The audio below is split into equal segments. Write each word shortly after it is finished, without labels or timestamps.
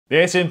The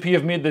SNP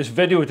have made this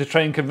video to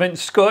try and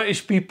convince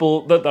Scottish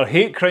people that their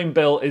hate crime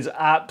bill is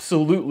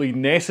absolutely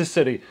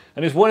necessary,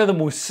 and it's one of the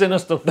most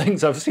sinister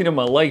things I've seen in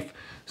my life.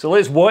 So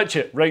let's watch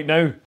it right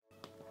now.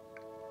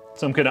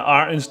 Some kind of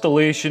art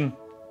installation.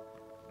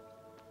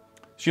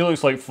 She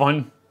looks like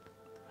fun.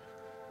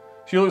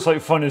 She looks like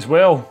fun as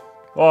well.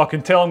 Oh, I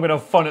can tell I'm going to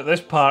have fun at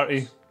this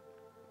party.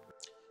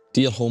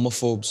 Dear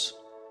homophobes,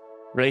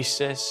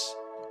 racists,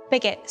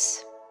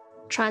 bigots,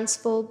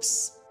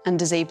 transphobes, and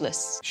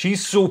disablists.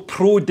 She's so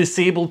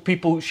pro-disabled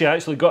people, she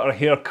actually got her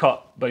hair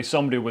cut by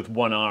somebody with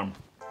one arm.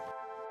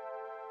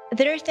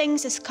 There are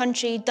things this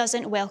country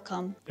doesn't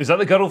welcome. Is that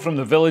the girl from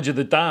the Village of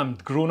the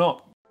Damned, grown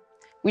up?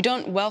 We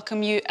don't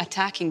welcome you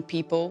attacking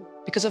people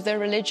because of their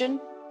religion,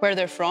 where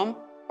they're from,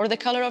 or the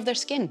colour of their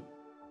skin.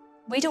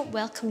 We don't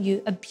welcome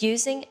you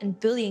abusing and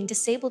bullying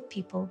disabled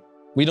people.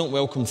 We don't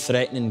welcome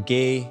threatening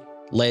gay,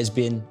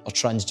 lesbian or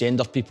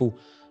transgender people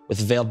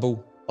with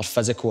verbal or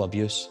physical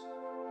abuse.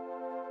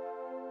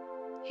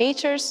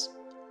 Haters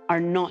are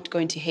not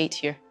going to hate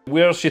here.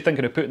 Where's she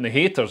thinking of putting the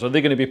haters? Are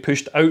they going to be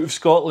pushed out of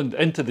Scotland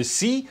into the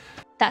sea?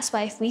 That's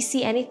why if we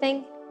see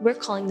anything, we're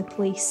calling the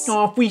police.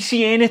 Oh, if we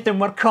see anything,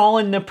 we're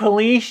calling the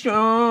police.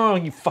 Oh,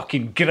 you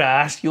fucking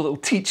grass, you little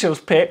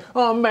teacher's pet.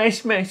 Oh,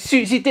 miss,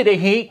 Susie did a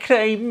hate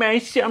crime,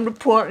 miss. I'm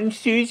reporting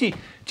Susie.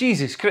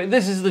 Jesus Christ,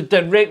 this is the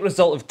direct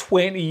result of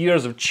 20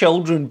 years of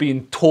children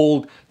being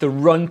told to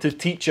run to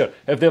teacher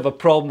if they have a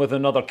problem with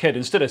another kid,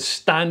 instead of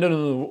standing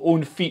on their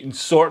own feet and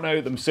sorting it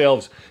out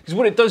themselves. Because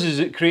what it does is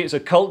it creates a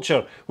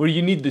culture where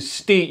you need the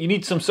state, you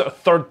need some sort of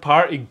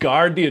third-party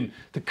guardian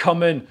to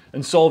come in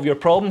and solve your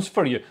problems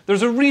for you.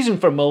 There's a reason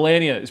for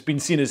millennia it's been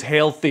seen as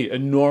healthy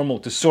and normal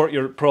to sort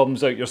your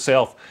problems out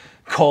yourself.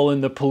 Call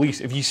in the police.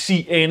 If you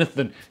see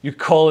anything, you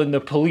call in the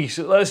police.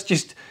 That's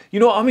just, you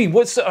know what I mean?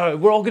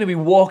 We're all going to be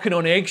walking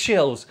on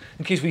eggshells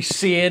in case we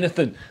say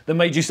anything that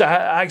might just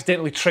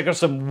accidentally trigger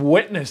some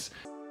witness.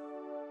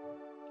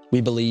 We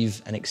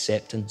believe in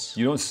acceptance.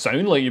 You don't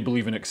sound like you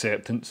believe in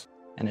acceptance.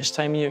 And it's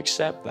time you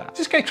accept that.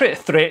 This guy tried to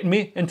threaten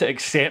me into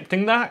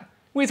accepting that.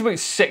 Weighs about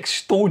 6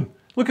 stone.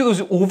 Look at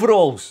those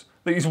overalls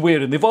that he's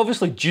wearing. They've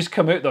obviously just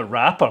come out the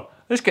wrapper.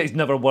 This guy's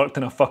never worked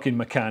in a fucking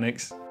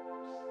mechanics.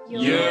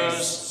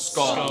 Yours,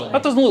 Scotland.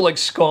 That doesn't look like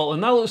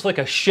Scotland, that looks like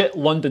a shit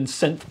London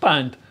synth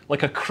band,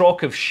 like a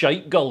crock of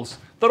shite gulls.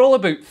 They're all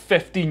about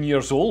 15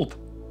 years old.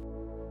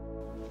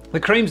 The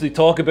crimes they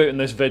talk about in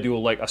this video,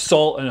 like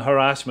assault and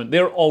harassment,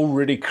 they're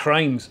already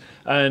crimes.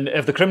 And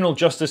if the criminal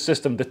justice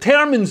system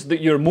determines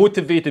that you're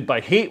motivated by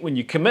hate when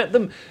you commit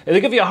them,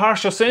 they give you a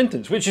harsher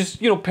sentence, which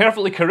is, you know,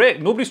 perfectly correct.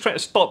 Nobody's trying to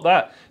stop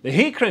that. The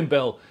hate crime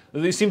bill that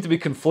they seem to be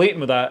conflating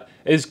with that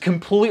is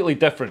completely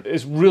different.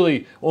 It's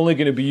really only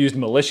going to be used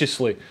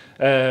maliciously,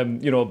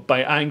 you know,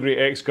 by angry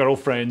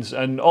ex-girlfriends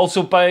and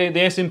also by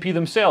the SNP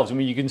themselves. I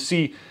mean, you can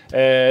see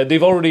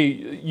they've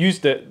already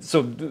used it.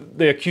 So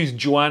they accused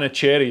Joanna,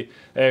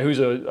 who's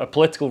a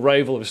political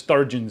rival of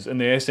Sturgeon's in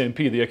the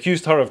SNP. They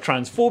accused her of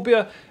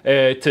transphobia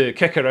to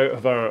kick her out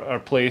of her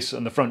place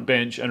on the front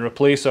bench and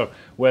replace her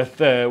with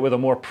a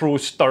more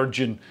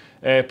pro-Sturgeon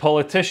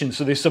politician.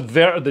 So they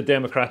subverted the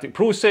democratic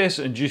process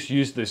and just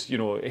used this, you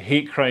know,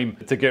 hate crime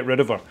to get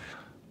rid of her.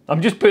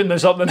 I'm just putting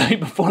this up the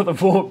night before the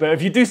vote, but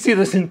if you do see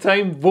this in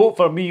time, vote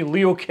for me,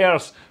 Leo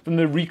Kerrs from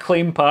the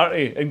Reclaim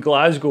Party in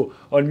Glasgow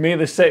on May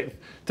the 6th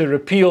to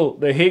repeal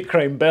the hate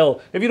crime bill.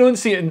 If you don't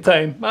see it in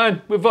time,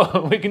 man,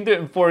 we can do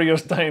it in 4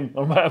 years' time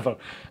or whatever.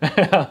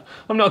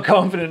 I'm not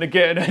confident of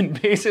getting in.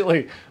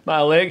 Basically, my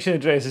election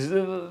address is,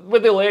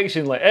 with the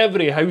election, like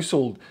every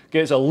household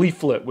gets a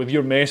leaflet with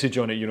your message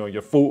on it, you know,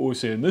 your photo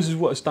saying this is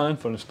what I stand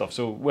for and stuff.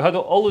 So we had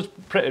all those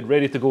printed,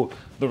 ready to go.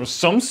 There was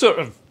some sort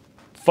of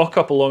fuck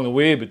up along the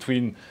way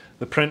between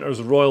the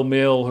printers, Royal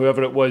Mail,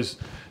 whoever it was,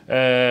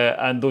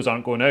 and those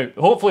aren't going out.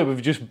 Hopefully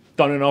we've just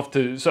done enough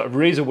to sort of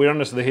raise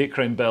awareness of the hate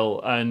crime bill,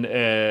 and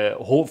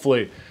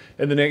hopefully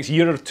in the next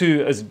year or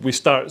two, as we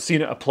start seeing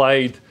it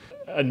applied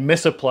and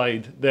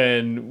misapplied,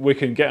 then we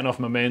can get enough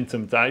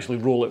momentum to actually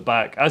roll it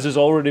back, as has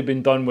already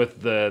been done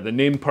with the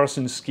name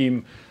person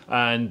scheme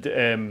and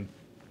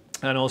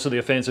also the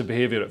Offensive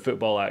Behaviour at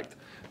Football Act.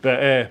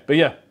 But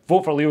yeah,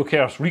 vote for Leo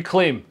Kerrs,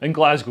 Reclaim in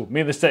Glasgow,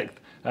 May the 6th.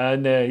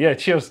 And yeah,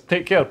 cheers,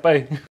 take care,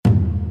 bye.